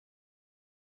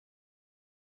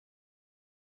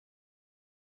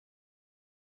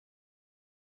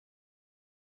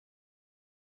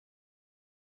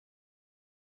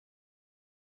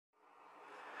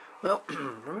Well,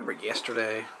 remember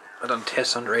yesterday I done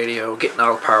tests on the radio, getting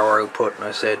all the power output, and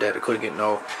I said that I couldn't get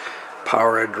no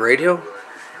power out of the radio.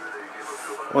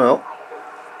 Well,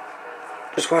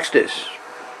 just watch this.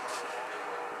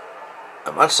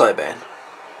 I'm on sideband.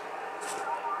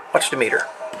 Watch the meter.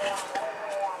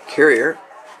 Carrier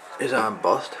is on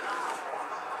bust.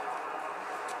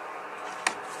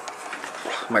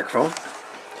 Microphone.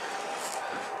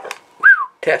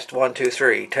 Test 1 2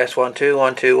 3. Test 1 2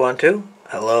 1 2 1 2.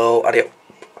 Hello, audio.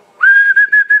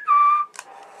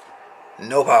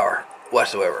 No power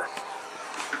whatsoever.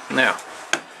 Now,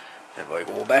 if I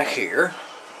go back here,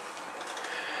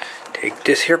 take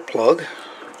this here plug.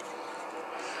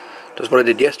 That's what I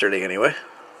did yesterday anyway.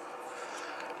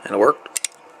 And it worked.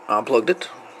 Unplugged it.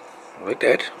 Like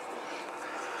that.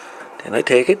 Then I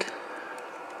take it.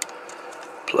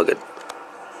 Plug it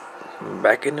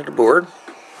back into the board.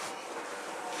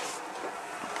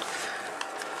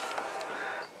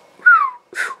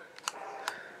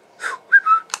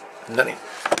 Nothing.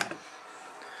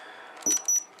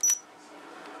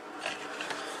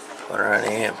 Put her on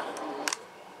AM.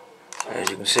 As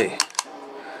you can see,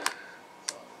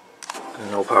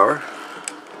 no power,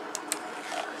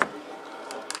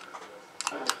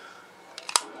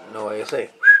 no ALC,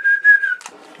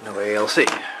 no ALC.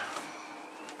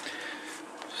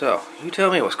 So you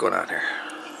tell me what's going on here.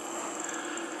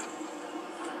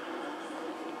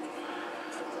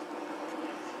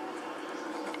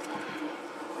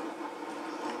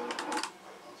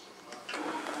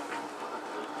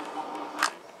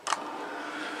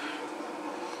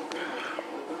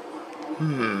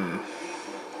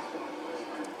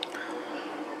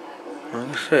 Like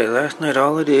I say, last night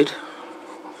all I did,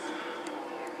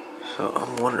 so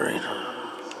I'm wondering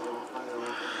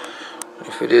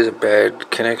if it is a bad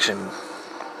connection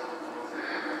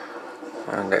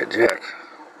on that jack.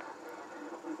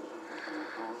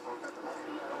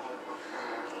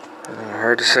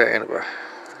 Hard to say, but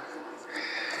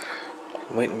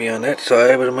it mightn't be on that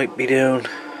side, but it might be down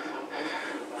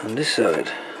on this side.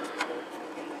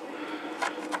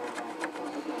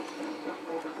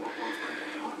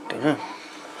 Don't know.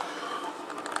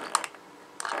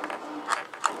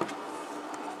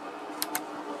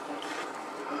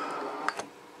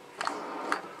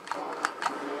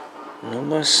 No,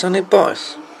 my sonny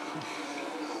boss.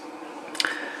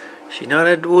 She not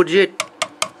at the woods yet.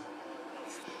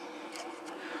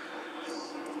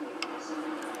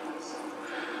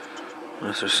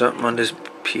 Unless there's something on this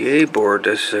PA board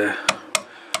that's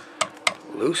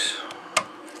loose.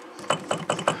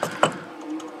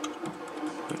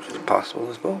 Which is possible,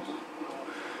 I suppose.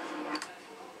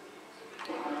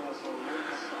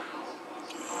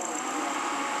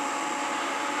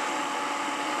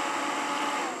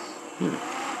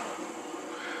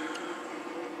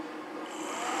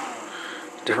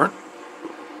 Different.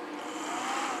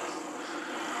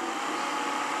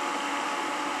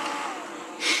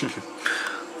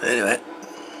 Anyway.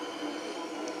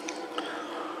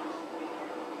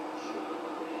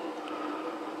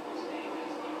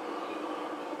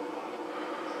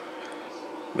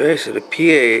 Basically, the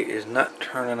PA is not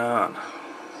turning on.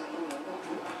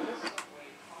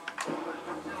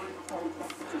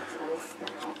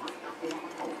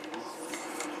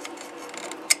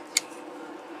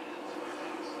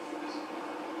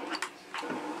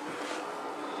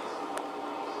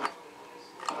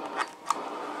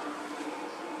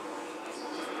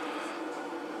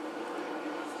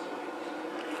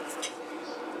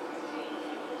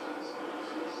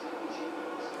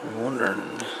 I'm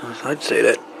wondering, I'd say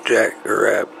that jack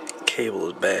or cable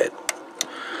is bad.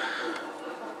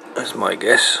 That's my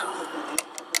guess.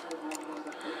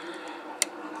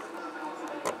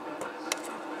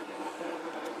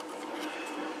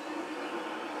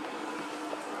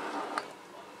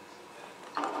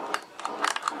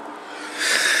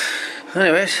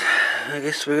 Anyways, I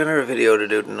guess we got another video to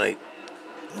do tonight.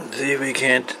 See if we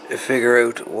can't figure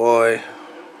out why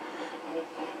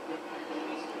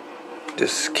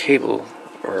this cable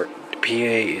or PA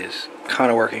is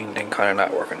kind of working then kind of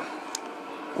not working.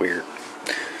 Weird.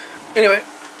 Anyway,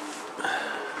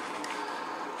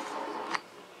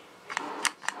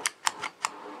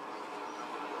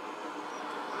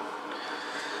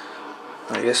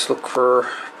 I guess look for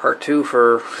part 2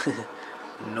 for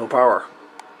no power.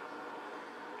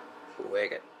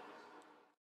 Wag it.